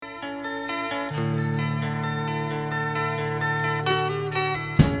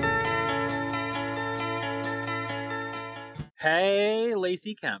Hey,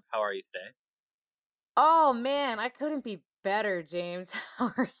 Lacey Kemp, how are you today? Oh man, I couldn't be better, James.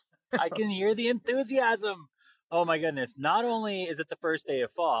 How are I you? can hear the enthusiasm. Oh my goodness. Not only is it the first day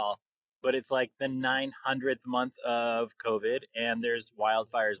of fall, but it's like the 900th month of COVID and there's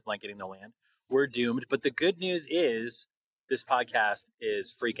wildfires blanketing the land. We're doomed. But the good news is this podcast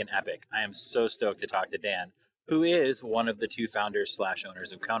is freaking epic. I am so stoked to talk to Dan, who is one of the two founders slash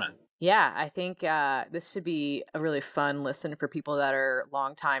owners of Kona. Yeah, I think this should be a really fun listen for people that are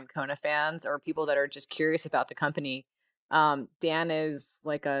longtime Kona fans or people that are just curious about the company. Dan is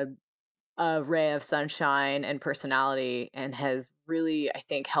like a ray of sunshine and personality, and has really, I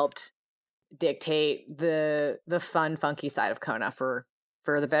think, helped dictate the fun, funky side of Kona for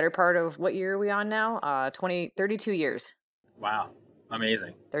the better part of what year are we on now? 32 years. Wow.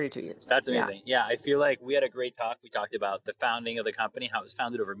 Amazing. 32 years. That's Yeah. amazing. Yeah, I feel like we had a great talk. We talked about the founding of the company, how it was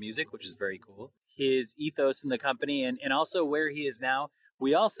founded over music, which is very cool. His ethos in the company and also where he is now.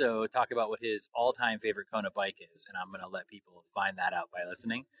 We also talk about what his all-time favorite Kona bike is, and I'm going to let people find that out by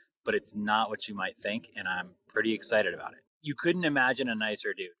listening, but it's not what you might think, and I'm pretty excited about it. You couldn't imagine a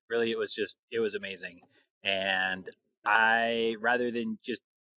nicer dude. Really, it was amazing. And I rather than just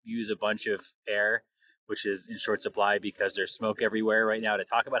use a bunch of air, which is in short supply because there's smoke everywhere right now, to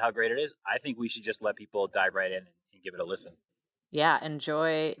talk about how great it is, I think we should just let people dive right in and give it a listen. Yeah,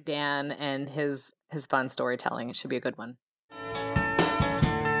 enjoy Dan and his fun storytelling. It should be a good one.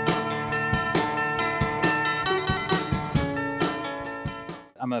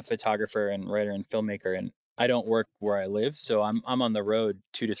 I'm a photographer and writer and filmmaker, and I don't work where I live, so I'm on the road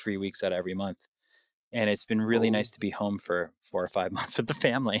 2 to 3 weeks out of every month, and it's been really Oh, nice to be home for 4 or 5 months with the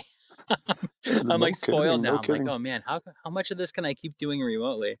family. I'm no like spoiled kidding, now. no I'm like, kidding. oh man, how much of this can I keep doing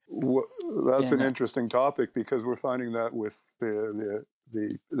remotely? Wha- That's an And interesting topic because we're finding that with the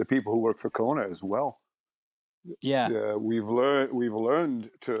people who work for Kona as well. yeah, We've learned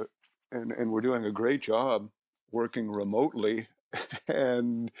to, and we're doing a great job working remotely,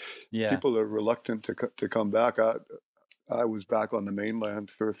 and yeah, people are reluctant to come back. I was back on the mainland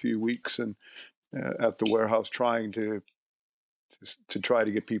for a few weeks and at the warehouse trying to try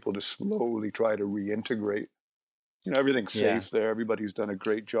to get people to slowly try to reintegrate. Everything's yeah, safe there. Everybody's done a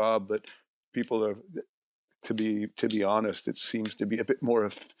great job, but people are, to be honest, it seems to be a bit more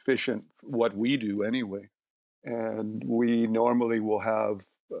efficient what we do anyway. And we normally will have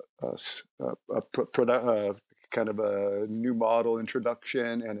a kind of a new model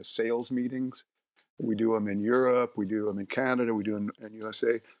introduction and a sales meetings. We do them in Europe, we do them in Canada, we do them in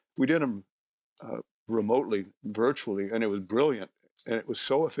USA. We did them uh, remotely, virtually, and it was brilliant. And it was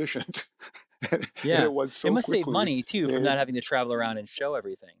so efficient, and yeah. it went It so must save quickly. money too from not It, having to travel around and show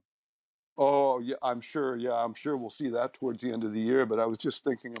everything. Oh, yeah, I'm sure. Yeah, I'm sure we'll see that towards the end of the year. But I was just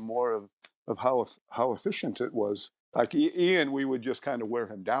thinking more of how efficient it was. Like Ian, we would just kind of wear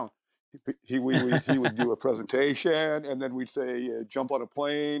him down. He would do a presentation, and then we'd say jump on a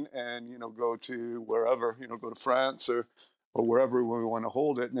plane and go to wherever, go to France or wherever we want to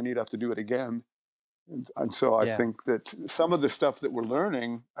hold it, and then he'd have to do it again. And so I Yeah. think that some of the stuff that we're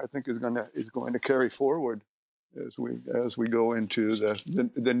learning, I think is going to carry forward as we go into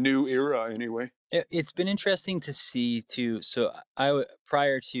the new era anyway. It's been interesting to see too. So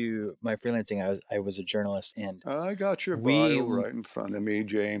prior to my freelancing, I was a journalist, and I got your we bio right in front of me,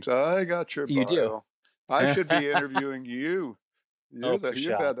 James. I got your you do. bio. I should be interviewing you. Oh, You've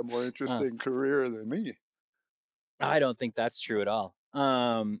pshaw. had a more Uh, interesting career than me. I don't think that's true at all.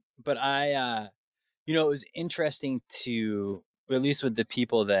 But it was interesting to, at least with the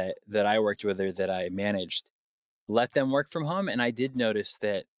people that I worked with or that I managed, let them work from home, and I did notice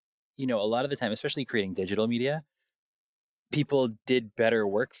that, a lot of the time, especially creating digital media, people did better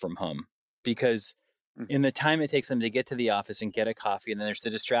work from home because in the time it takes them to get to the office and get a coffee, and then there's the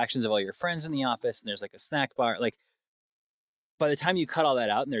distractions of all your friends in the office, and there's like a snack bar. Like by the time you cut all that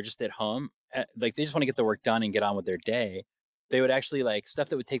out and they're just at home, like they just want to get the work done and get on with their day. They would actually like stuff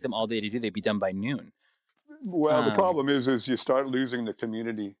that would take them all day to do. They'd be done by noon. Well, the Um, problem is you start losing the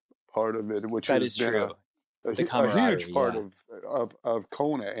community part of it, which that has is been true. The a huge camaraderie, part yeah, of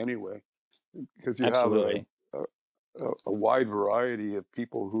Kona anyway, because you have absolutely, a wide variety of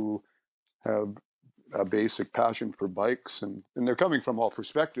people who have a basic passion for bikes, and they're coming from all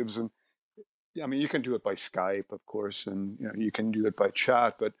perspectives. And yeah, I mean, you can do it by Skype, of course, and you can do it by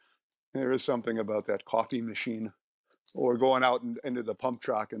chat, but there is something about that coffee machine or going out into the pump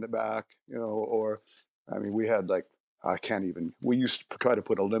track in the back, or I mean, we had like, I can't even, we used to try to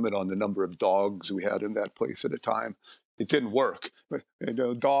put a limit on the number of dogs we had in that place at a time. It didn't work, but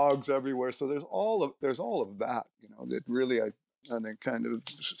dogs everywhere. So there's all of that, that really, I think kind of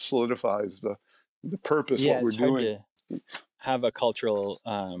solidifies the purpose, yeah. what we're It's hard doing. to. have a cultural,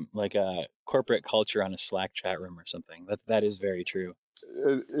 like a corporate culture on a Slack chat room or something. That is very true.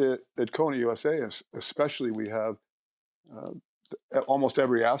 At Kona USA, especially, we have uh, almost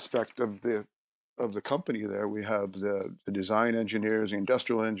every aspect of the company there. We have the design engineers, the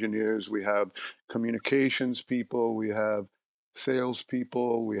industrial engineers, we have communications people, we have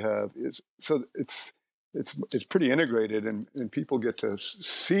salespeople, we have it's pretty integrated, and people get to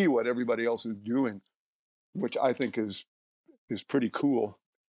see what everybody else is doing, which I think is pretty cool.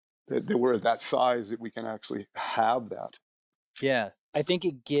 That we're at that size that we can actually have that. Yeah, I think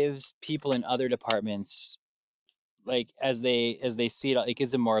it gives people in other departments, like as they see it, it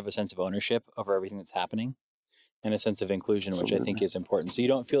gives them more of a sense of ownership over everything that's happening, and a sense of inclusion, which I think Absolutely. is important. So you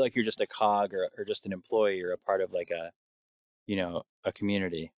don't feel like you're just a cog or just an employee or a part of like a, a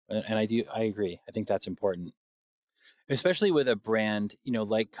community. And I agree. I think that's important, especially with a brand,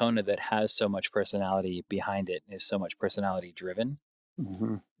 like Kona, that has so much personality behind it and is so much personality driven.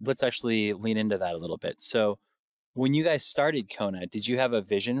 Mm-hmm. Let's actually lean into that a little bit. So when you guys started Kona, did you have a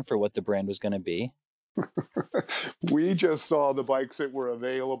vision for what the brand was going to be? We just saw the bikes that were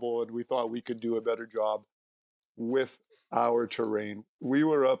available, and we thought we could do a better job with our terrain. We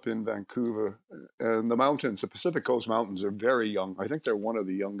were up in Vancouver, and the mountains, the Pacific Coast Mountains, are very young. I think they're one of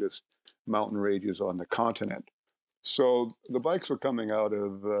the youngest mountain ranges on the continent. So the bikes were coming out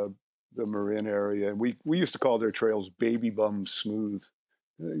of the Marin area. We used to call their trails baby bum smooth,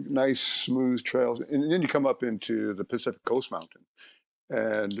 nice smooth trails. And then you come up into the Pacific Coast Mountain,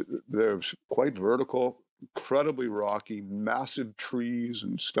 and they're quite vertical, incredibly rocky, massive trees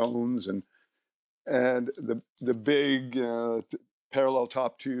and stones, and the big parallel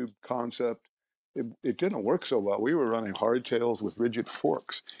top tube concept. It didn't work so well. We were running hardtails with rigid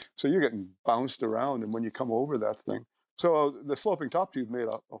forks, so you're getting bounced around, and when you come over that thing, so the sloping top tube made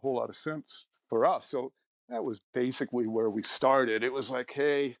a whole lot of sense for us. So that was basically where we started. It was like,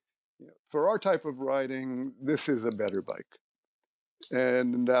 hey, for our type of riding, this is a better bike,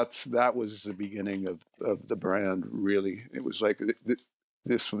 and that was the beginning of the brand. Really, it was like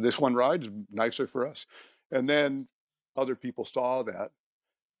this one ride's nicer for us, and then other people saw that,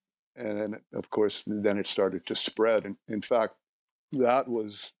 and of course then it started to spread. And in fact, that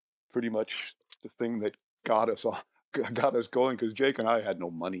was pretty much the thing that got us going, because Jake and I had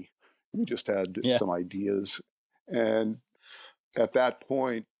no money. We just had Yeah. some ideas, and at that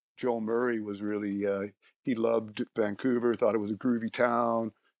point, Joe Murray was really he loved Vancouver, thought it was a groovy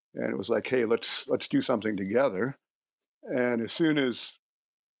town, and it was like, hey, let's do something together. And as soon as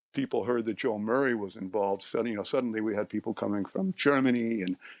people heard that Joe Murray was involved, suddenly we had people coming from Germany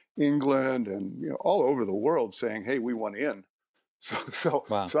and England and all over the world saying, hey, we want in. So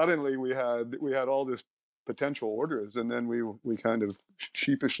Wow. suddenly we had all this potential orders, and then we kind of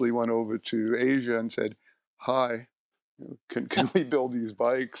sheepishly went over to Asia and said, hi, can we build these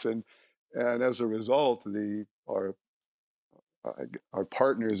bikes? And as a result, our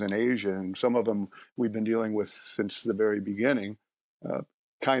partners in Asia, and some of them we've been dealing with since the very beginning,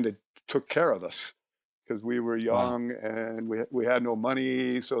 kind of took care of us, because we were Wow. young and we had no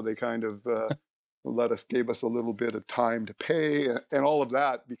money, so they kind of gave us a little bit of time to pay, and all of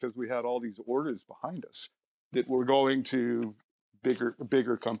that, because we had all these orders behind us that were going to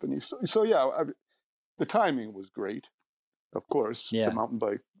bigger companies. So yeah, the timing was great. Of course, the Yeah. mountain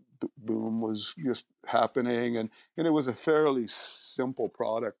bike boom was just happening, and it was a fairly simple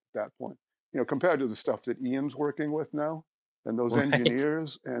product at that point, compared to the stuff that Ian's working with now, and those Right.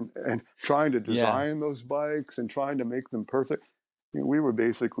 engineers, and trying to Yeah. design those bikes and trying to make them perfect. We were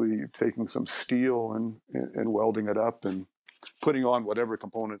basically taking some steel and welding it up and putting on whatever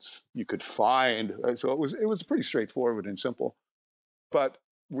components you could find. So it was pretty straightforward and simple, but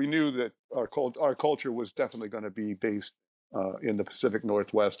we knew that our culture was definitely going to be based in the Pacific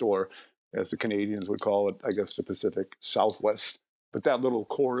Northwest, or as the Canadians would call it, I guess the Pacific Southwest. But that little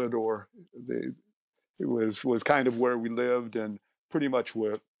corridor, it was kind of where we lived, and pretty much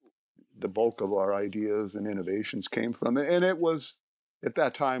where the bulk of our ideas and innovations came from. And it was at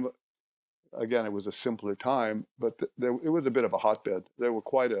that time, again, it was a simpler time, but it was a bit of a hotbed. There were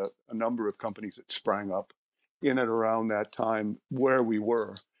quite a number of companies that sprang up in and around that time where we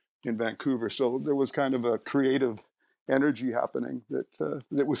were in Vancouver. So there was kind of a creative energy happening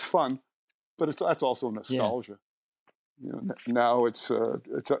that was fun, but that's also Yeah. nostalgia. Now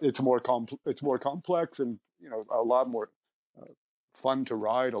it's more complex, and a lot more uh, fun to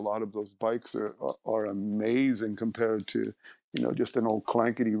ride. A lot of those bikes are amazing compared to just an old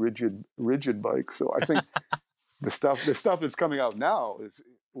clankety rigid bike. So I think the stuff that's coming out now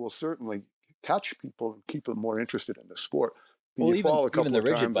will certainly catch people and keep them more interested in the sport. Well, You even fall a even couple the of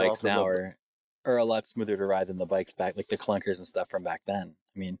rigid times bikes off now above. are are a lot smoother to ride than the bikes back, like the clunkers and stuff from back then.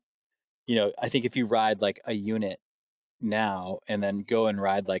 I mean, you know, I think if you ride like a unit now and then go and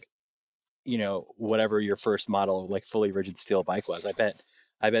ride like, you know, whatever your first model like fully rigid steel bike was, I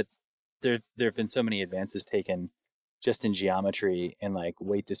bet there have been so many advances taken just in geometry and like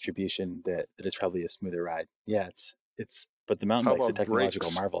weight distribution that it's probably a smoother ride. Yeah, it's but the mountain How bike's a about technological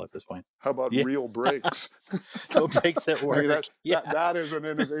brakes? marvel at this point. How about Yeah. real brakes? No brakes that I mean, work. Yeah. that is an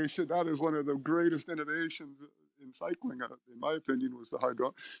innovation. That is one of the greatest innovations in cycling, in my opinion,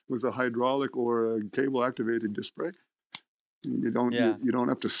 was a hydraulic or a cable activated disc brake. Yeah. You don't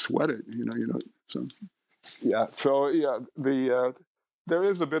have to sweat it. So yeah. So yeah, there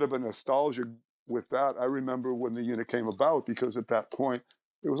is a bit of a nostalgia with that. I remember when the unit came about, because at that point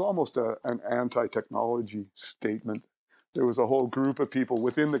it was almost an anti-technology statement. There was a whole group of people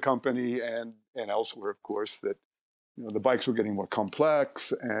within the company and elsewhere, of course, that the bikes were getting more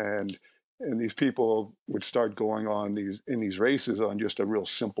complex, and these people would start going on these races on just a real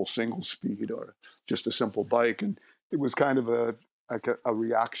simple single speed or just a simple bike, and it was kind of a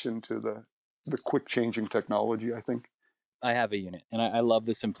reaction to the quick changing technology, I think. I have a unit and I love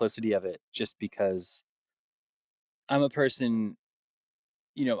the simplicity of it just because I'm a person,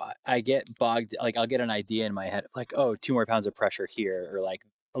 you know, I get bogged, like I'll get an idea in my head, like, oh, 2 more pounds of pressure here, or like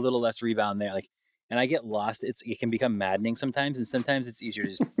a little less rebound there. Like, and I get lost. It can become maddening sometimes. And sometimes it's easier to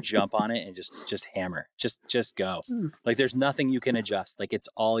just jump on it and just hammer, just go. Like there's nothing you can adjust. Like it's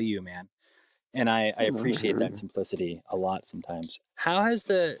all you, man. And I I appreciate hear that you. simplicity a lot sometimes. How has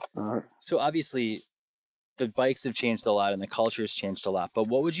the, Uh, so obviously the bikes have changed a lot and the culture has changed a lot, but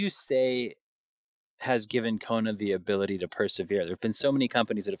what would you say has given Kona the ability to persevere? There have been so many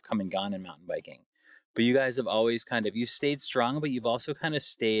companies that have come and gone in mountain biking, but you guys have always kind of, you stayed strong, but you've also kind of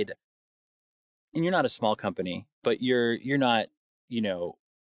stayed, and you're not a small company, but you're not, you know,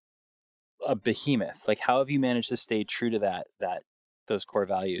 a behemoth. Like how have you managed to stay true to that those core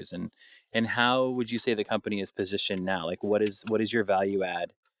values, and how would you say the company is positioned now? Like what is your value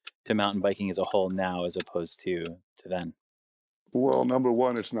add to mountain biking as a whole now as opposed to then? well, number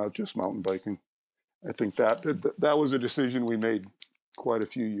one, it's not just mountain biking. I think that was a decision we made quite a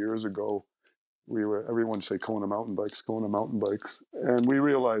few years ago. Everyone say Kona Mountain Bikes, and we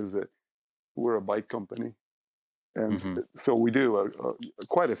realized that we're a bike company, and Mm-hmm. so we do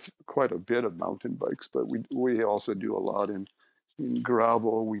quite a bit of mountain bikes, but we also do a lot in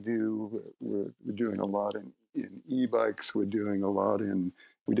gravel. We're doing a lot in e-bikes. We did a lot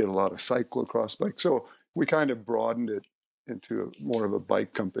of cyclocross bikes. So we kind of broadened it into more of a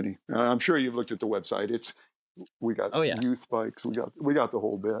bike company. I'm sure you've looked at the website. We got Oh yeah. youth bikes. We got the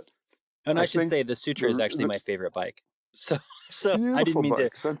whole bit. And I I should think say the Sutra is actually the my favorite bike. So so I didn't beautiful mean to.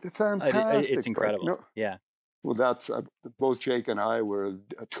 bike, It's fantastic bike. incredible. No, Yeah. well, that's both Jake and I were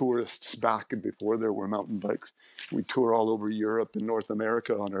tourists back before there were mountain bikes. We tour all over Europe and North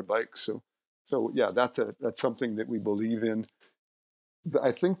America on our bikes. So yeah, that's something that we believe in.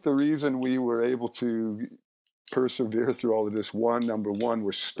 I think the reason we were able to persevere through all of this, number one,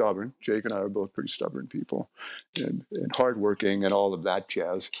 we're stubborn. Jake and I are both pretty stubborn people, and hardworking and all of that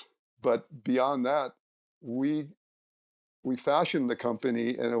jazz. But beyond that, we we fashioned the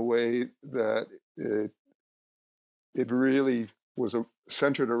company in a way that it really was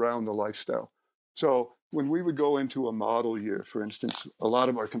centered around the lifestyle. So when we would go into a model year, for instance, a lot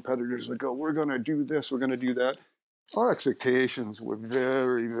of our competitors would go, "We're going to do this, we're going to do that." Our expectations were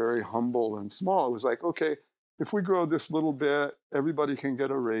very, very humble and small. It was like, okay, if we grow this little bit, everybody can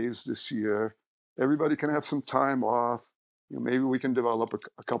get a raise this year. Everybody can have some time off. Maybe we can develop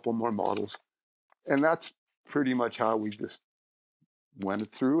a couple more models. And that's pretty much how we just went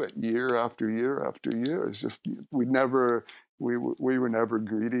through it year after year after year. It's just we were never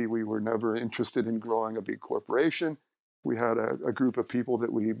greedy. We were never interested in growing a big corporation. We had a group of people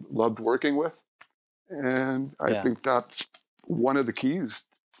that we loved working with, and I Yeah. think that's one of the keys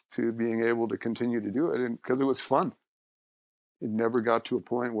to being able to continue to do it, and because it was fun. It never got to a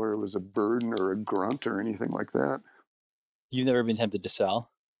point where it was a burden or a grunt or anything like that. You've never been tempted to sell?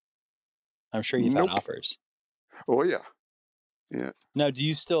 I'm sure you've had Nope. offers. Oh yeah, yeah. Now, do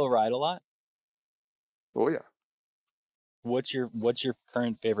you still ride a lot? Oh yeah. What's your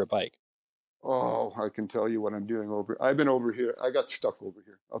current favorite bike? Oh, I can tell you what I'm doing over. I've been over here. I got stuck over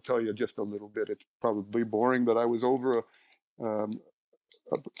here. I'll tell you just a little bit. It's probably boring, but I was over um,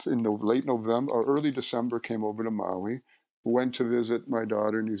 in late November or early December. Came over to Maui, went to visit my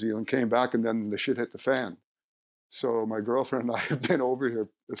daughter in New Zealand. Came back, and then the shit hit the fan. So my girlfriend and I have been over here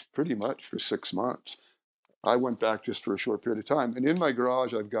pretty much for 6 months. I went back just for a short period of time, and in my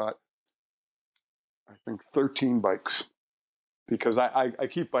garage I've got I think 13 bikes. because I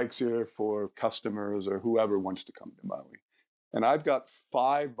keep bikes here for customers or whoever wants to come to Maui. And I've got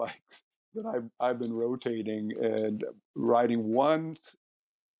 5 bikes that I've been rotating and riding one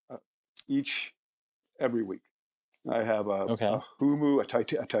uh, each every week. I have Okay. a Humu,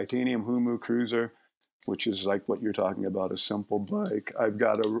 a titanium Humu cruiser, which is like what you're talking about, a simple bike. I've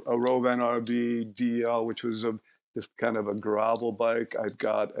got a Rovan RB DL, which was just kind of a gravel bike. I've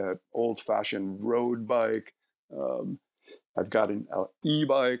got an old-fashioned road bike. Um, I've got an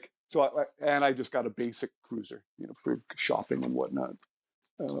e-bike. And I just got a basic cruiser, for shopping and whatnot.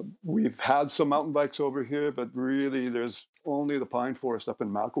 We've had some mountain bikes over here, but really there's only the pine forest up in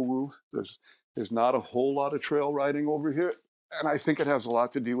Makawu. There's not a whole lot of trail riding over here. And I think it has a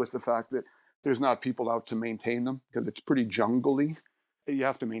lot to do with the fact that there's not people out to maintain them because it's pretty jungly. You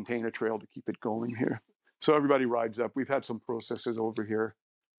have to maintain a trail to keep it going here. So everybody rides up. We've had some processes over here.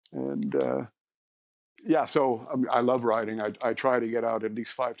 And yeah, so I love riding. I try to get out at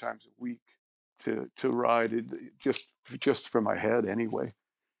least 5 times a week to ride it, just for my head anyway.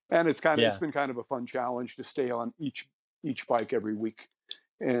 And it's Yeah. been kind of a fun challenge to stay on each bike every week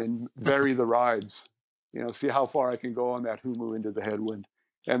and vary the rides. See how far I can go on that Humu into the headwind,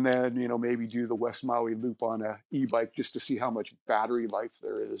 and then maybe do the West Maui loop on a e-bike just to see how much battery life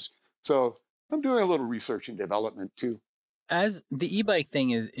there is. So I'm doing a little research and development too. As the e-bike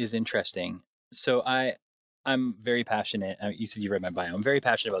thing is interesting. So I'm very passionate. You said you read my bio. I'm very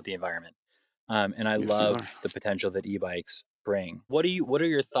passionate about the environment. And I Yes, you love are. the potential that e-bikes bring. What are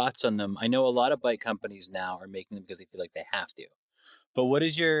your thoughts on them? I know a lot of bike companies now are making them because they feel like they have to. But what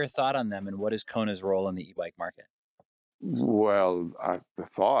is your thought on them, and what is Kona's role in the e-bike market? Well, the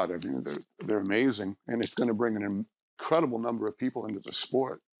thought, I mean, they're amazing, and it's going to bring an incredible number of people into the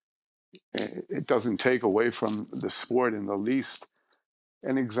sport. It doesn't take away from the sport in the least.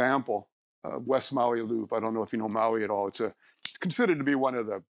 An example, West Maui Loop. I don't know if you know Maui at all. It's considered to be one of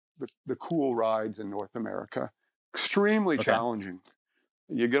the cool rides in North America. Extremely Okay. challenging.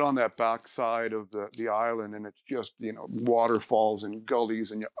 You get on that backside of the island, and it's just waterfalls and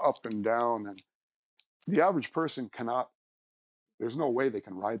gullies, and you're up and down, and the average person cannot. There's no way they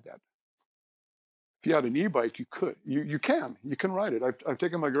can ride that. If you had an e-bike, you could. You can ride it. I've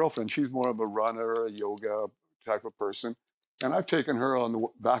taken my girlfriend. She's more of a runner, a yoga type of person, and I've taken her on the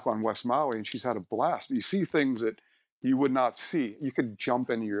back on West Maui, and she's had a blast. You see things that you would not see. You could jump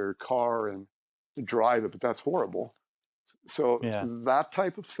in your car and drive it, but that's horrible. So Yeah. that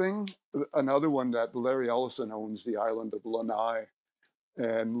type of thing. Another one that Larry Ellison owns, the island of Lanai,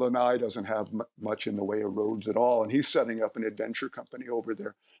 and Lanai doesn't have much in the way of roads at all. And he's setting up an adventure company over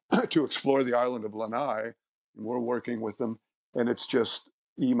there to explore the island of Lanai. And we're working with them. And it's just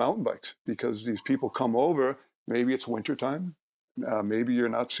mountain bikes because these people come over. Maybe it's wintertime. Maybe you're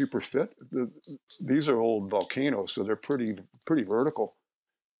not super fit. These are old volcanoes, so they're pretty vertical.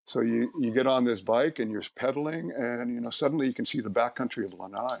 So you get on this bike and you're pedaling, and suddenly you can see the backcountry of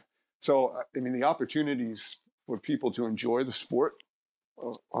Lanai. So I mean, the opportunities for people to enjoy the sport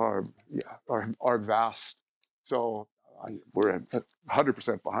are vast. So we're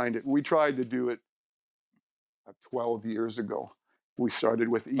 100% behind it. We tried to do it 12 years ago. We started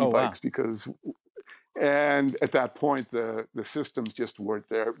with Oh, wow. e-bikes and at that point the systems just weren't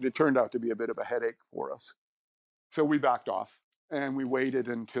there. It turned out to be a bit of a headache for us. So we backed off and we waited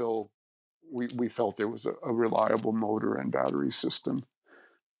until we felt there was a reliable motor and battery system.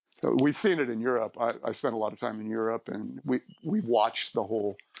 So we've seen it in Europe. I spent a lot of time in Europe, and we've watched the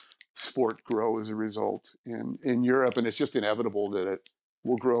whole sport grow as a result in Europe, and it's just inevitable that it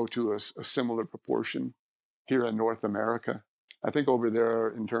will grow to a similar proportion here in North America. I think over there,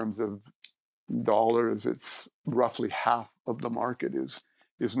 in terms of dollars, it's roughly half of the market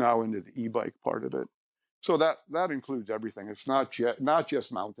is now into the e-bike part of it. So that includes everything. It's not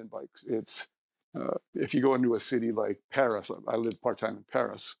just mountain bikes. It's if you go into a city like Paris, I live part-time in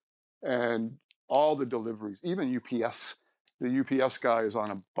Paris, and all the deliveries, even UPS, the UPS guy is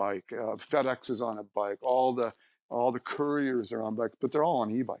on a bike, FedEx is on a bike, all the couriers are on bikes, but they're all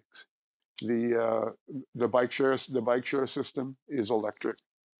on e-bikes. The bike share system is electric.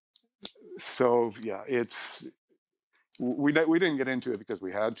 So yeah, we didn't get into it because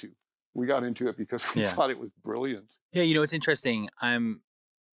we had to. We got into it because we Yeah. thought it was brilliant. Yeah, it's interesting.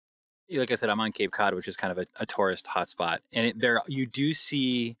 Like I said, I'm on Cape Cod, which is kind of a tourist hotspot, and there you do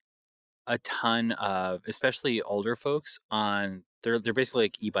see a ton of, especially older folks on. They're basically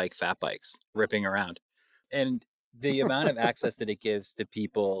like e-bike fat bikes ripping around, and the amount of access that it gives to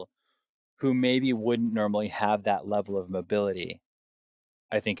people who maybe wouldn't normally have that level of mobility,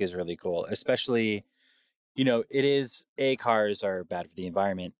 I think is really cool. Especially, it is, A, cars are bad for the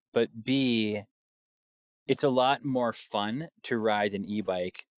environment, but B, it's a lot more fun to ride an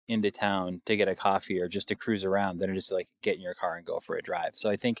e-bike into town to get a coffee or just to cruise around than it is to like get in your car and go for a drive. So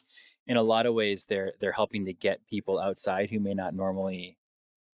I think in a lot of ways they're helping to get people outside who may not normally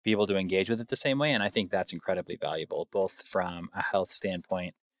be able to engage with it the same way. And I think that's incredibly valuable, both from a health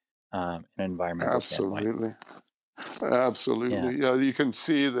standpoint and an environmental standpoint. Absolutely. Yeah. Absolutely. Yeah, you can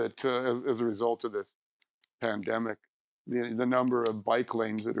see that as a result of this pandemic, the number of bike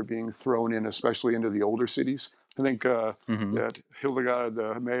lanes that are being thrown in, especially into the older cities. I think Hmm. that Hildegard,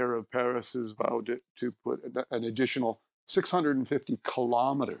 the mayor of Paris, has vowed to put an additional 650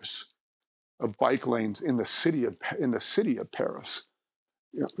 kilometers of bike lanes in the city of Paris.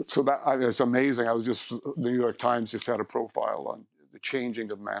 Yeah, so that it's amazing. I was just the New York Times just had a profile on the changing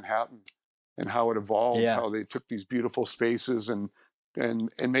of Manhattan and how it evolved, Yeah. how they took these beautiful spaces and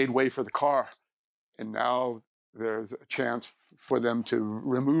made way for the car, and now there's a chance for them to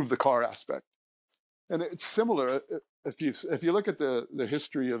remove the car aspect. And it's similar if you look at the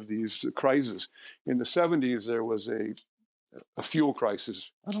history of these crises. In the 70s, there was a fuel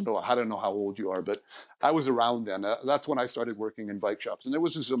crisis. I don't know how old you are, but I was around then. That's when I started working in bike shops, and there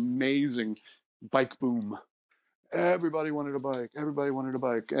was this amazing bike boom. Everybody wanted a bike. Everybody wanted a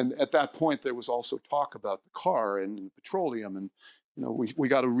bike, and at that point, there was also talk about the car and petroleum, and we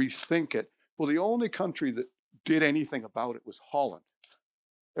got to rethink it. Well, the only country that did anything about it was Holland.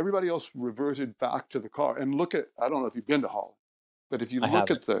 Everybody else reverted back to the car. And look at, I don't know if you've been to Holland, but if you I look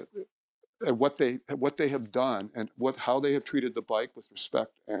haven't. at what they have done and how they have treated the bike with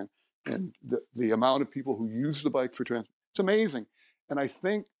respect and the amount of people who use the bike for transport, it's amazing. And I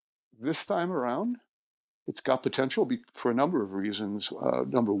think this time around, it's got potential for a number of reasons.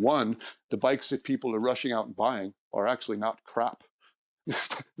 Number one, the bikes that people are rushing out and buying are actually not crap.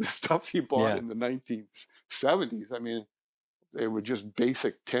 The stuff you bought Yeah. in the 1970s, I mean, they were just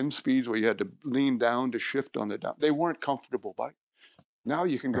basic 10 speeds where you had to lean down to shift on the down. They weren't comfortable bikes. Now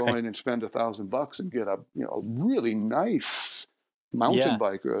you can go Right. in and spend $1,000 and get a really nice mountain Yeah.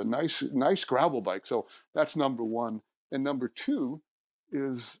 bike or a nice gravel bike. So that's number one. And number two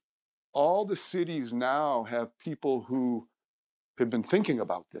is all the cities now have people who have been thinking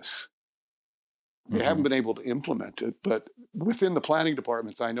about this. They Hmm. haven't been able to implement it, but within the planning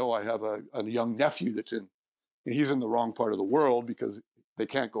departments, I know I have a young nephew he's in the wrong part of the world because they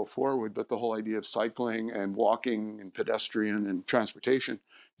can't go forward. But the whole idea of cycling and walking and pedestrian and transportation,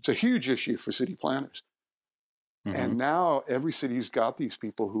 it's a huge issue for city planners. Hmm. And now every city's got these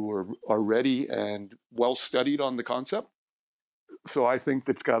people who are ready and well studied on the concept. So I think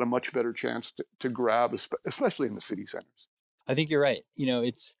that's got a much better chance to grab, especially in the city centers. I think you're right.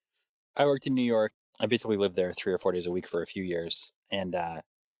 I worked in New York. I basically lived there 3 or 4 days a week for a few years, and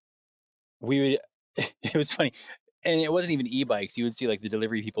we would. It was funny, and it wasn't even e-bikes. You would see like the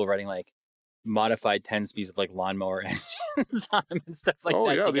delivery people riding like modified 10 speeds with like lawnmower engines on them and stuff like Oh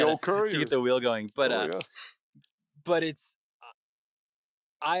that yeah, to the old get the couriers. wheel going. But Oh yeah. but it's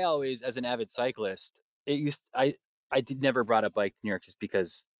I always, as an avid cyclist, it used I did never brought a bike to New York just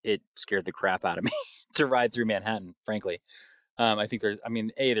because it scared the crap out of me to ride through Manhattan. Frankly, I think I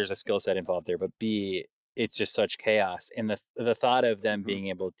mean, a there's a skill set involved there, but b it's just such chaos, and the thought of them Mm-hmm. being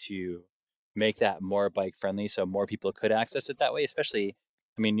able to make that more bike friendly, so more people could access it that way. Especially,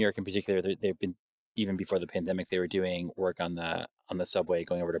 I mean, New York in particular, they've been even before the pandemic, they were doing work on the subway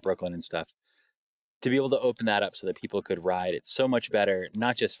going over to Brooklyn and stuff to be able to open that up so that people could ride. It's so much better,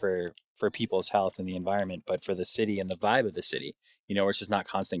 not just for people's health and the environment, but for the city and the vibe of the city. Where it's just not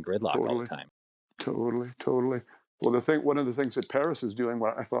constant gridlock all the Totally. time. Totally, totally. Well, one of the things that Paris is doing,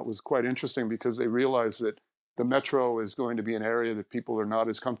 what I thought was quite interesting, because they realize that the metro is going to be an area that people are not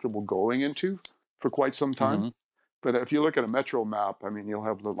as comfortable going into for quite some time. Hmm. But if you look at a metro map, I mean, you'll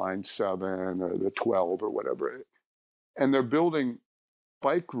have the line 7 or the 12 or whatever, and they're building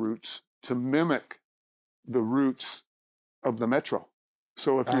bike routes to mimic the routes of the metro.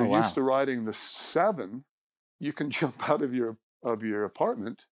 So if you're Oh used wow, to riding the 7, you can jump out of your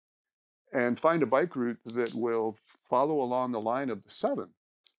apartment and find a bike route that will follow along the line of the 7,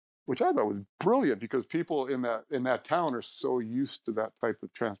 which I thought was brilliant, because people in that town are so used to that type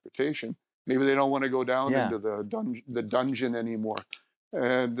of transportation. Maybe they don't want to go down yeah. into the dungeon anymore,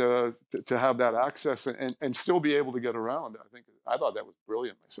 and to have that access and still be able to get around. I thought that was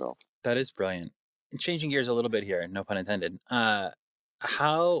brilliant myself. That is brilliant. Changing gears a little bit here, no pun intended.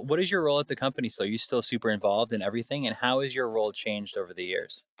 What is your role at the company still? Are you still super involved in everything? And how has your role changed over the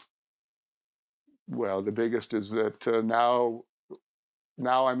years? Well, the biggest is that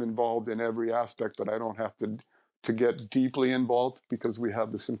now I'm involved in every aspect, but I don't have to get deeply involved because we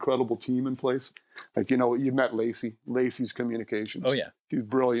have this incredible team in place. Like, you met Lacey. Lacey's Oh communications. yeah. She's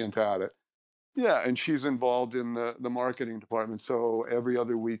brilliant at it. Yeah, and she's involved in the marketing department. So every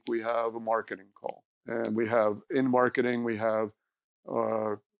other week we have a marketing call, and we have in marketing we have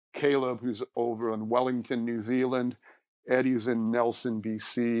uh, Caleb, who's over in Wellington, New Zealand. Eddie's in Nelson,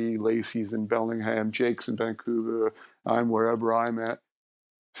 BC. Lacey's in Bellingham. Jake's in Vancouver. I'm wherever I'm at.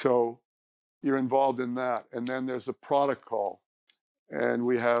 So you're involved in that. And then there's a product call. And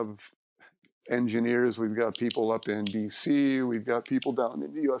we have engineers. We've got people up in BC. We've got people down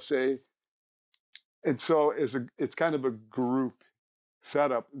in the USA. And so it's kind of a group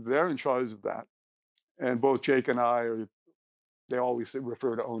setup. They're in charge of that. And both Jake and I are, they always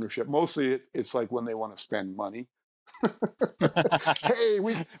refer to ownership. Mostly it's like when they want to spend money. Hey,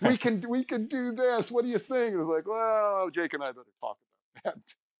 we can do this. What do you think? It's like, well, Jake and I better talk about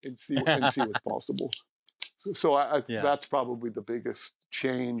that and see what's possible. So Yeah. that's probably the biggest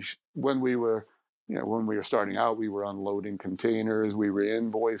change. When we were starting out, we were unloading containers, we were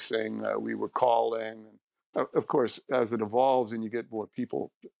invoicing, we were calling. Of course, as it evolves and you get more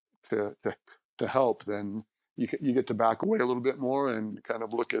people to help, then you get to back away a little bit more and kind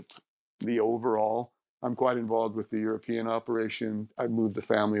of look at the overall. I'm quite involved with the European operation. I moved the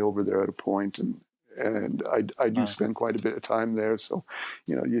family over there at a point, and I do spend quite a bit of time there. So,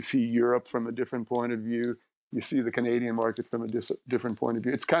 you see Europe from a different point of view. You see the Canadian market from a different point of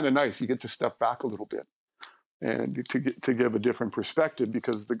view. It's kind of nice. You get to step back a little bit and to give a different perspective,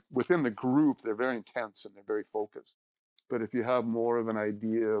 because within the group, they're very intense and they're very focused. But if you have more of an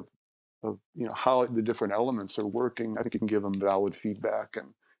idea of how the different elements are working, I think you can give them valid feedback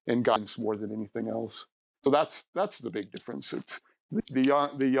and guidance more than anything else. So that's the big difference. It's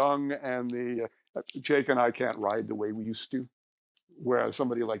the young and the Jake and I can't ride the way we used to, whereas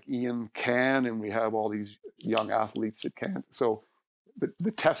somebody like Ian can, and we have all these young athletes that can't. So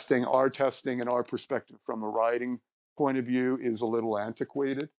the testing, our testing and our perspective from a riding point of view is a little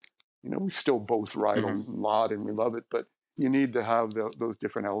antiquated. We still both ride a lot and we love it, but you need to have those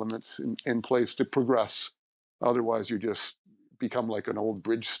different elements in place to progress. Otherwise, you just become like an old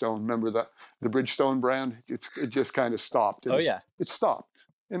Bridgestone. Remember that the Bridgestone brand? It just kind of stopped. Oh yeah, it stopped,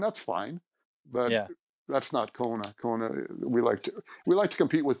 and that's fine. But yeah, that's not Kona. Kona, we like to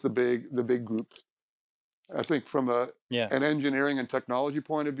compete with the big group. I think from an engineering and technology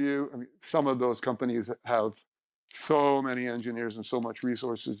point of view, I mean, some of those companies have so many engineers and so much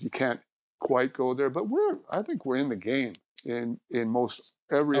resources, you can't quite go there. But I think we're in the game in most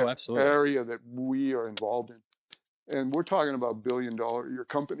every area that we are involved in. And we're talking about billion-dollar-a-year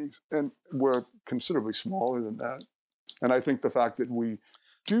companies, and we're considerably smaller than that. And I think the fact that we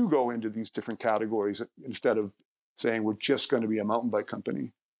do go into these different categories instead of saying we're just going to be a mountain bike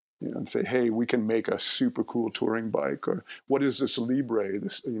company, and say, hey, we can make a super cool touring bike, or what is this Libre,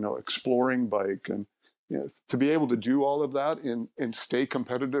 this exploring bike, and to be able to do all of that and stay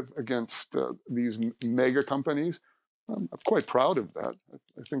competitive against these mega companies. I'm quite proud of that.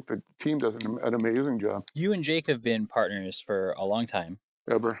 I think the team does an amazing job. You and Jake have been partners for a long time.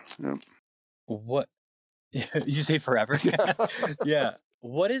 Ever. Yeah. What? You say forever? Yeah. Yeah.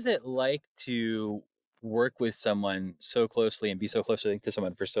 What is it like to work with someone so closely and be so closely linked to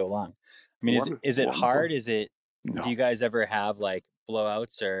someone for so long? I mean, is it hard? Is it? No. Do you guys ever have like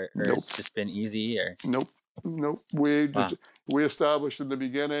blowouts, or Nope. it's just been easy? Or Nope. We established in the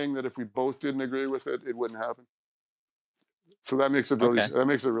beginning that if we both didn't agree with it, it wouldn't happen. So that makes it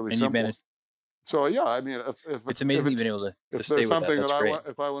really simple. So yeah, I mean, it's amazing you've been able to if stay there's with something that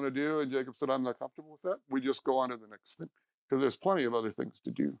if I want to do, and Jacob said I'm not comfortable with that, we just go on to the next thing, because there's plenty of other things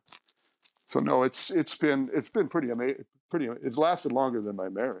to do. So no, it's been pretty amazing. It lasted longer than my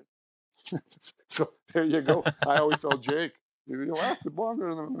marriage. So there you go. I always tell Jake, it lasted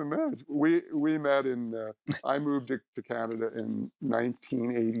longer than my marriage. We met I moved to Canada in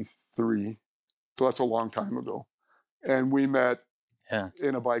 1983, so that's a long time ago, and we met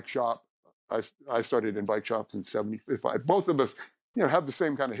in a bike shop. I started in bike shops in '75. Both of us, have the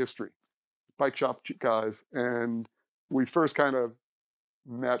same kind of history, bike shop guys, and we first kind of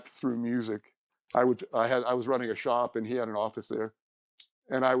met through music. I was running a shop, and he had an office there,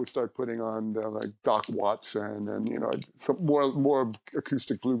 and I would start putting on like Doc Watson and some more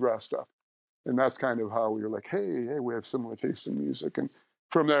acoustic bluegrass stuff, and that's kind of how we were like, hey, we have similar taste in music, and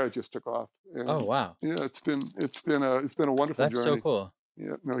from there it just took off. And, oh wow! Yeah, it's been a wonderful That's journey. So cool.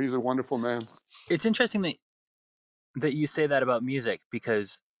 Yeah, no, he's a wonderful man. It's interesting that you say that about music,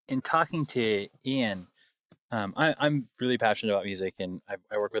 because in talking to Ian, I'm really passionate about music, and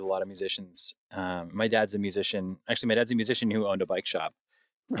I work with a lot of musicians. My dad's a musician. Actually, my dad's a musician who owned a bike shop,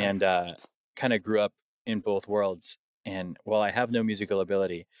 and kind of grew up in both worlds. And while I have no musical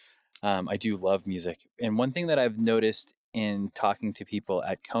ability, I do love music. And one thing that I've noticed in talking to people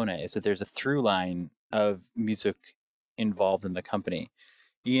at Kona is that there's a through line of music involved in the company.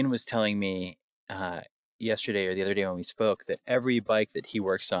 Ian was telling me yesterday or the other day when we spoke that every bike that he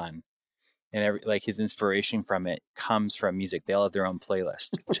works on and his inspiration from it comes from music. They all have their own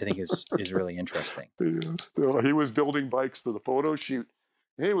playlist, which I think is really interesting. Yeah. He was building bikes for the photo shoot.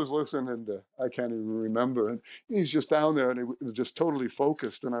 He was listening to, I can't even remember, and he's just down there and he was just totally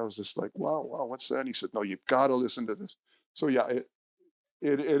focused. And I was just like, wow, what's that? And he said, no, you've got to listen to this. So yeah,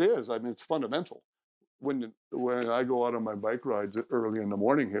 it is. I mean, it's fundamental. When I go out on my bike rides early in the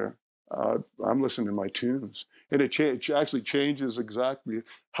morning here, I'm listening to my tunes, and it actually changes exactly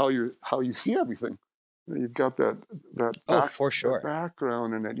how you see everything. You've got For sure. that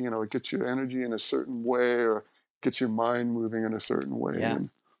background, and it gets your energy in a certain way, or gets your mind moving in a certain way. Yeah. And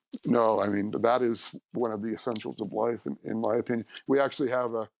no, I mean, that is one of the essentials of life, in my opinion. We actually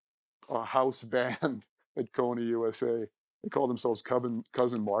have a house band at Kona, USA. They call themselves Cousin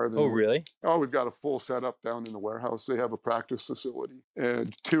Marvin. Oh, really? Oh, we've got a full setup down in the warehouse. They have a practice facility,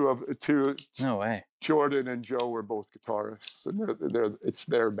 and No way. Jordan and Joe were both guitarists, and it's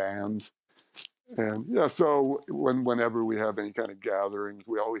their band. And yeah, so whenever we have any kind of gatherings,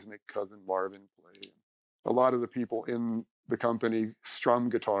 we always make Cousin Marvin play. A lot of the people in the company strum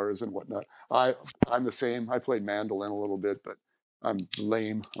guitars and whatnot. I'm the same. I play mandolin a little bit, but I'm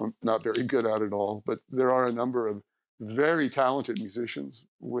lame. I'm not very good at it all. But there are a number of very talented musicians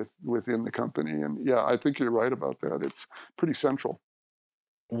within the company, and yeah, I think you're right about that. It's pretty central.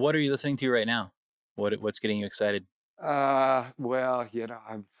 What are you listening to right now? What's getting you excited? Well,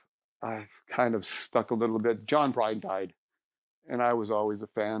 I've kind of stuck a little bit. John Prine died, and I was always a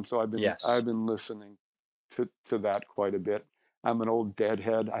fan, so I've been listening to that quite a bit. I'm an old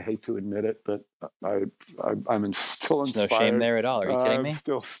Deadhead. I hate to admit it, but I'm still inspired. There's no shame there at all. Are you kidding me?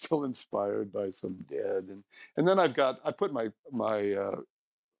 I'm still inspired by some Dead, and then I put my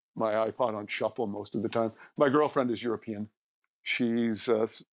iPod on shuffle most of the time. My girlfriend is European.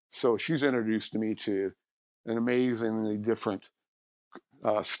 So she's introduced me to an amazingly different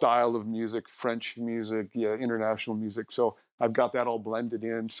style of music, French music, international music. So I've got that all blended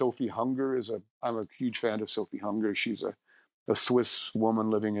in. Sophie Hunger I'm a huge fan of Sophie Hunger. She's a Swiss woman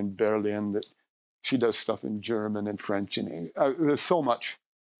living in Berlin that she does stuff in German and French, and there's so much.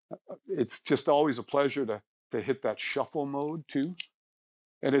 It's just always a pleasure to hit that shuffle mode too.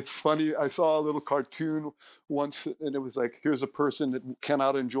 And it's funny, I saw a little cartoon once, and it was like, here's a person that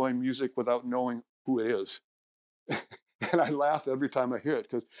cannot enjoy music without knowing who it is. And I laugh every time I hear it,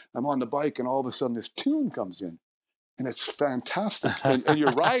 because I'm on the bike and all of a sudden this tune comes in, and it's fantastic. and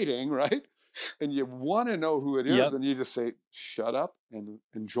you're riding, right? And you want to know who it is, yep. And you just say, shut up and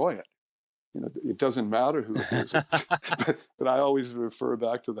enjoy it. It doesn't matter who it is. but I always refer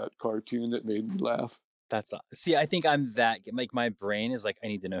back to that cartoon that made me laugh. See, I think I'm that, like, my brain is like, I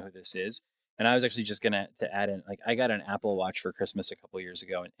need to know who this is. And I was actually just gonna add in, like, I got an Apple Watch for Christmas a couple years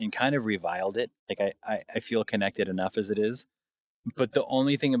ago and kind of reviled it. Like, I feel connected enough as it is. But the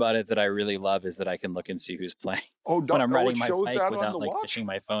only thing about it that I really love is that I can look and see who's playing when I'm riding my bike without like fishing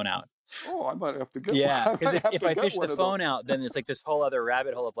my phone out. Oh, I might have to get one. Yeah, because if I fish the phone out, then it's like this whole other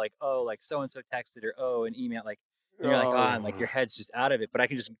rabbit hole of like, oh, like so and so texted, or an email, like, and you're like, and like your head's just out of it. But I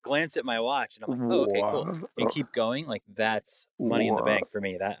can just glance at my watch and I'm like, oh, okay, cool, and keep going. Like, that's money in the bank for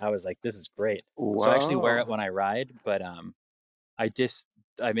me. That I was like, this is great. So I actually wear it when I ride, but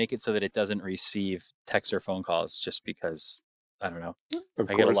I make it so that it doesn't receive texts or phone calls, just because I don't know.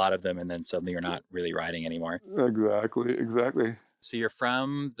 I get a lot of them, and then suddenly you're not really riding anymore. Exactly. So you're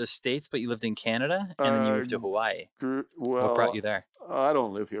from the States, but you lived in Canada, and then you moved to Hawaii. What brought you there? I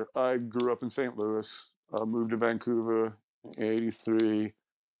don't live here. I grew up in St. Louis. Moved to Vancouver in '83.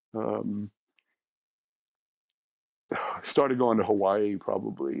 Started going to Hawaii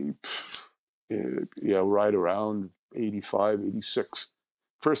probably, right around '85, '86.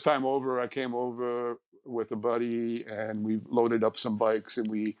 First time over, I came over with a buddy, and we loaded up some bikes and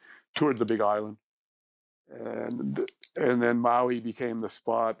we toured the Big Island. And then Maui became the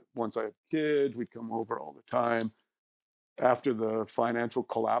spot. Once I had kids, we'd come over all the time. After the financial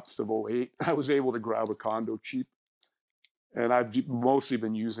collapse of '08, I was able to grab a condo cheap. And I've mostly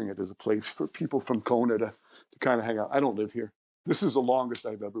been using it as a place for people from Kona to kind of hang out. I don't live here. This is the longest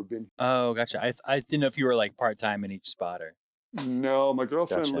I've ever been. Oh, gotcha. I didn't know if you were like part-time in each spot or. No, my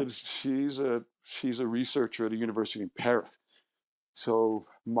girlfriend lives. She's a researcher at a university in Paris. So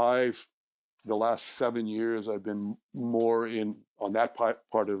the last 7 years, I've been more on that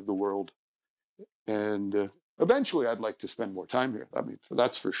part of the world, and eventually, I'd like to spend more time here. I mean,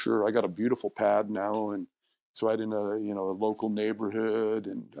 that's for sure. I got a beautiful pad now, and so I'm in a local neighborhood,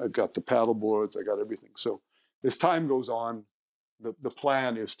 and I've got the paddle boards. I got everything. So as time goes on, the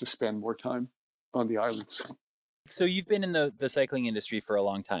plan is to spend more time on the islands. So you've been in the cycling industry for a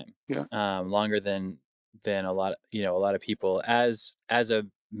long time, Yeah. longer than a lot, a lot of people as a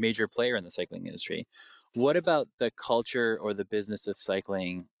major player in the cycling industry. What about the culture or the business of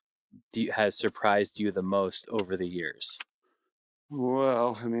cycling has surprised you the most over the years?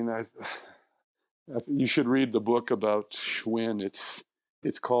 Well, I mean, you should read the book about Schwinn.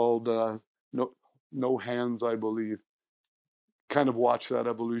 It's called No Hands, I believe. Kind of watch that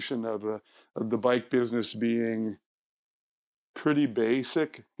evolution of the bike business being pretty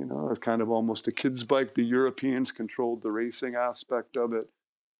basic. It's kind of almost a kid's bike. The Europeans controlled the racing aspect of it.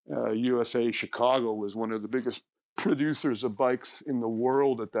 USA Chicago was one of the biggest producers of bikes in the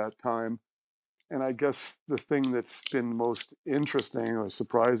world at that time. And I guess the thing that's been most interesting or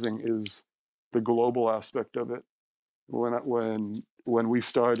surprising is the global aspect of it. When we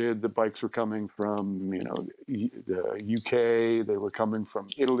started, the bikes were coming from the UK. They were coming from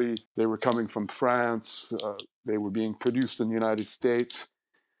Italy. They were coming from France. They were being produced in the United States,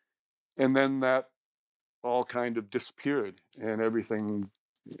 and then that all kind of disappeared, and everything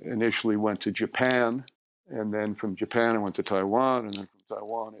initially went to Japan, and then from Japan it went to Taiwan, and then from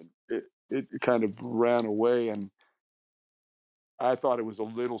Taiwan it kind of ran away. And I thought it was a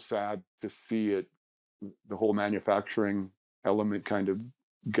little sad to see it, the whole manufacturing element kind of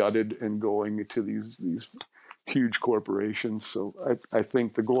gutted and going to these huge corporations. So I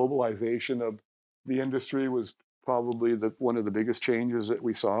think the globalization of the industry was probably one of the biggest changes that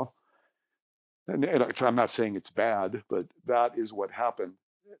we saw. And I'm not saying it's bad, but that is what happened.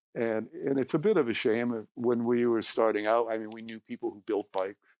 And it's a bit of a shame. When we were starting out, I mean, we knew people who built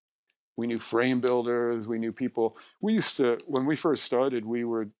bikes. We knew frame builders. We knew people. We used to, when we first started, we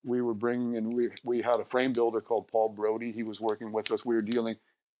were bringing in, we had a frame builder called Paul Brody. He was working with us. We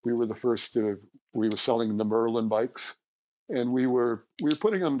were the first we were selling the Merlin bikes, and we were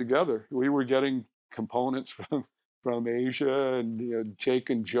putting them together. We were getting components from Asia, and Jake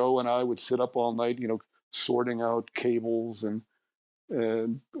and Joe and I would sit up all night, sorting out cables and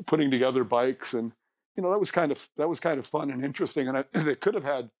putting together bikes. And that was kind of fun and interesting. And it could have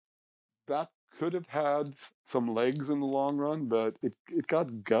had some legs in the long run, but it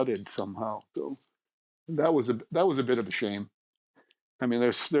got gutted somehow. So that was a bit of a shame. I mean,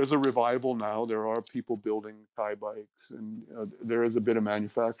 there's a revival now. There are people building Thai bikes, and there is a bit of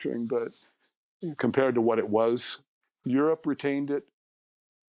manufacturing, but compared to what it was, Europe retained it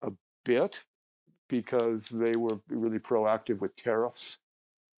a bit because they were really proactive with tariffs.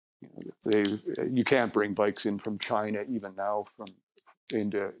 You can't bring bikes in from China even now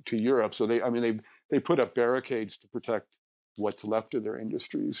to Europe. So they put up barricades to protect what's left of their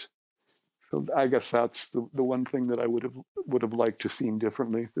industries. So I guess that's the one thing that I would have liked to seen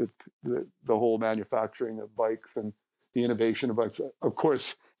differently, that the whole manufacturing of bikes and the innovation of bikes. Of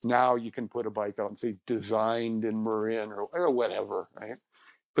course, now you can put a bike out and say designed in Marin or whatever, right?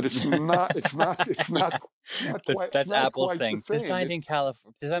 But it's not quite That's Apple's the thing. same.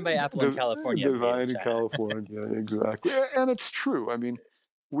 Designed by Apple in California, made in Designed in China. California, exactly. And it's true. I mean,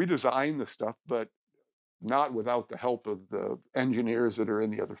 we design the stuff, but not without the help of the engineers that are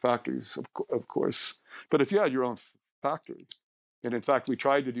in the other factories, of course. But if you had your own factory, and in fact, we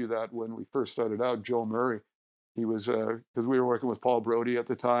tried to do that when we first started out. Joe Murray, he was, because we were working with Paul Brody at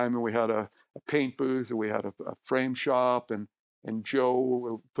the time, and we had a paint booth, and we had a frame shop, and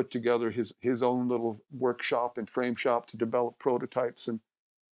Joe put together his own little workshop and frame shop to develop prototypes.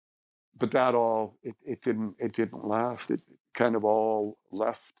 But that all, it didn't last. It kind of all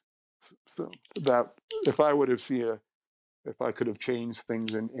left. So that if I could have changed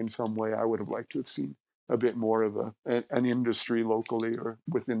things in some way, I would have liked to have seen a bit more of an industry locally or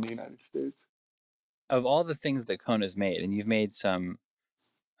within the United States. Of all the things that Kona's made, and you've made some,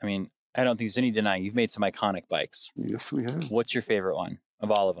 I mean, I don't think there's any denying you've made some iconic bikes. Yes, we have. What's your favorite one of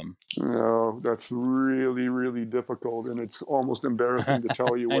all of them? No, that's really, really difficult, and it's almost embarrassing to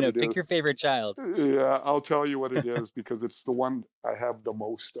tell you what I know. it is. Pick your favorite child. Yeah, I'll tell you what it is because it's the one I have the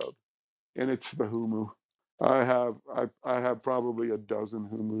most of, and it's the Humu. I have probably a dozen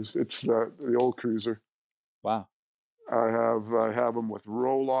Humus. It's the old cruiser. Wow. I have them with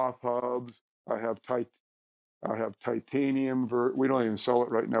roll-off hubs. I have titanium. We don't even sell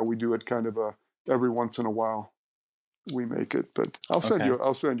it right now. We do it kind of every once in a while. We make it, but I'll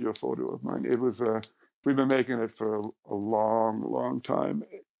send you a photo of mine. It was we've been making it for a long, long time,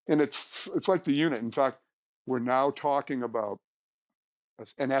 and it's like the unit. In fact, we're now talking about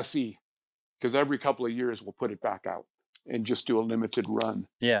an SE because every couple of years we'll put it back out and just do a limited run.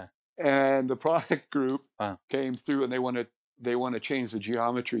 Yeah. And the product group Wow. came through, and they want to change the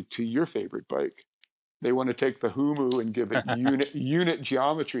geometry to your favorite bike. They want to take the Humu and give it unit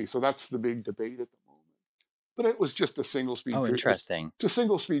geometry. So that's the big debate at the moment. But it was just a single speed. Oh, interesting. It's a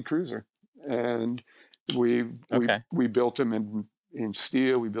single speed cruiser, and we built them in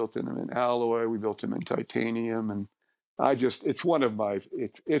steel. We built them in alloy. We built them in titanium, and it's one of my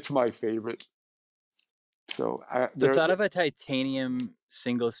it's my favorite. So the thought of a titanium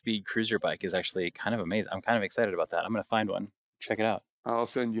single speed cruiser bike is actually kind of amazing. I'm kind of excited about that. I'm going to find one. Check it out. I'll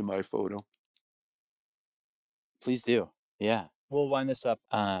send you my photo. Please do. Yeah. We'll wind this up.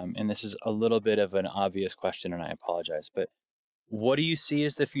 And this is a little bit of an obvious question, and I apologize, but what do you see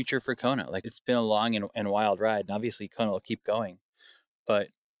as the future for Kona? Like, it's been a long and wild ride, and obviously Kona will keep going, but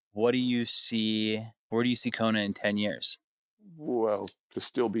what do you see? Where do you see Kona in 10 years? Well, to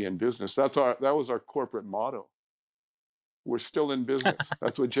still be in business. That was our corporate motto. We're still in business.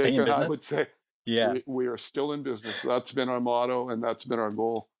 That's what Jake and I would say. Yeah. We are still in business. That's been our motto, and that's been our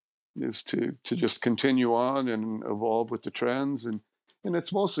goal, is to just continue on and evolve with the trends. And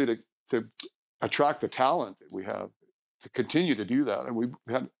it's mostly to attract the talent that we have, to continue to do that. And we've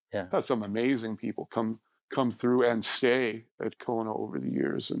had some amazing people come through and stay at Kona over the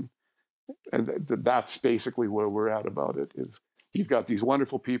years. And that's basically where we're at about it, is you've got these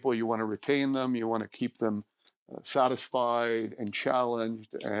wonderful people, you want to retain them, you want to keep them satisfied and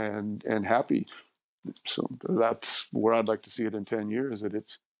challenged and happy. So that's where I'd like to see it in 10 years, that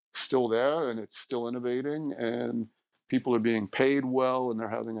it's still there and it's still innovating, and people are being paid well, and they're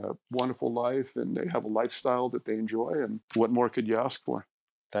having a wonderful life, and they have a lifestyle that they enjoy. And what more could you ask for?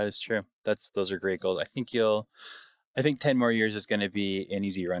 That is true. Those are great goals. I think 10 more years is going to be an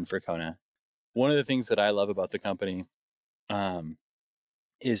easy run for Kona. One of the things that I love about the company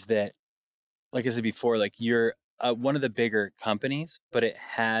is that, like I said before, like, you're one of the bigger companies, but it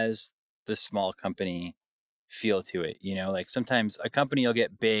has the small company feel to it. Like, sometimes a company will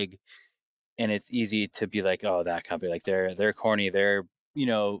get big and it's easy to be like, oh, that company, like they're corny. They're,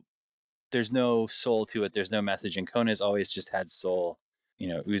 there's no soul to it. There's no message. And Kona's always just had soul,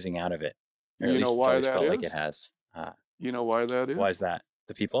 oozing out of it. Or at least it's always felt like it has. You know why that is? Why is that?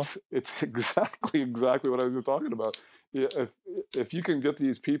 The people? It's exactly what I was talking about. If you can get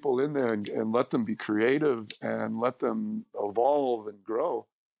these people in there and let them be creative and let them evolve and grow,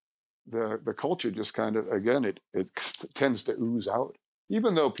 the culture just kind of, again, it tends to ooze out.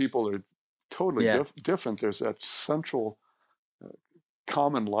 Even though people are totally different, there's that central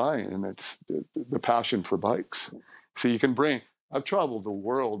common line, and it's the passion for bikes. So you can I've traveled the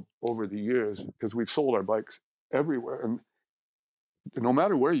world over the years because we've sold our bikes everywhere, and no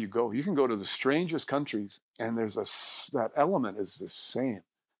matter where you go, you can go to the strangest countries, and that element is the same.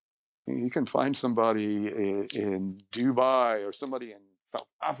 You can find somebody in Dubai, or somebody in South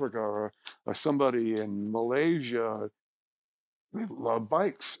Africa, or somebody in Malaysia. They love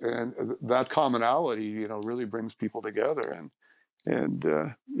bikes, and that commonality, really brings people together.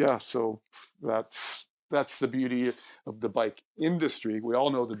 So that's the beauty of the bike industry. We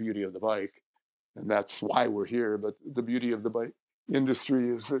all know the beauty of the bike, and that's why we're here. But the beauty of the bike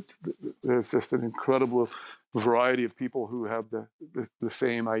industry is that there's just an incredible variety of people who have the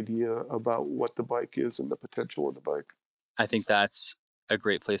same idea about what the bike is and the potential of the bike. I think that's a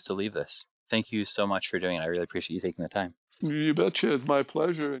great place to leave this. Thank you so much for doing it. I really appreciate you taking the time. You betcha. It's my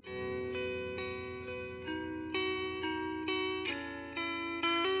pleasure.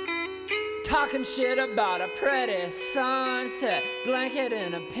 Talking shit about a pretty sunset, blanket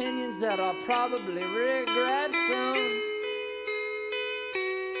and opinions that I'll probably regret soon.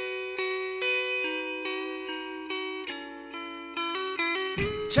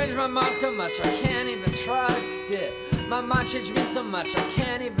 Changed my mind so much I can't even trust it. My mind changed me so much I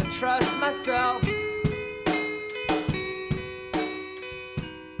can't even trust myself.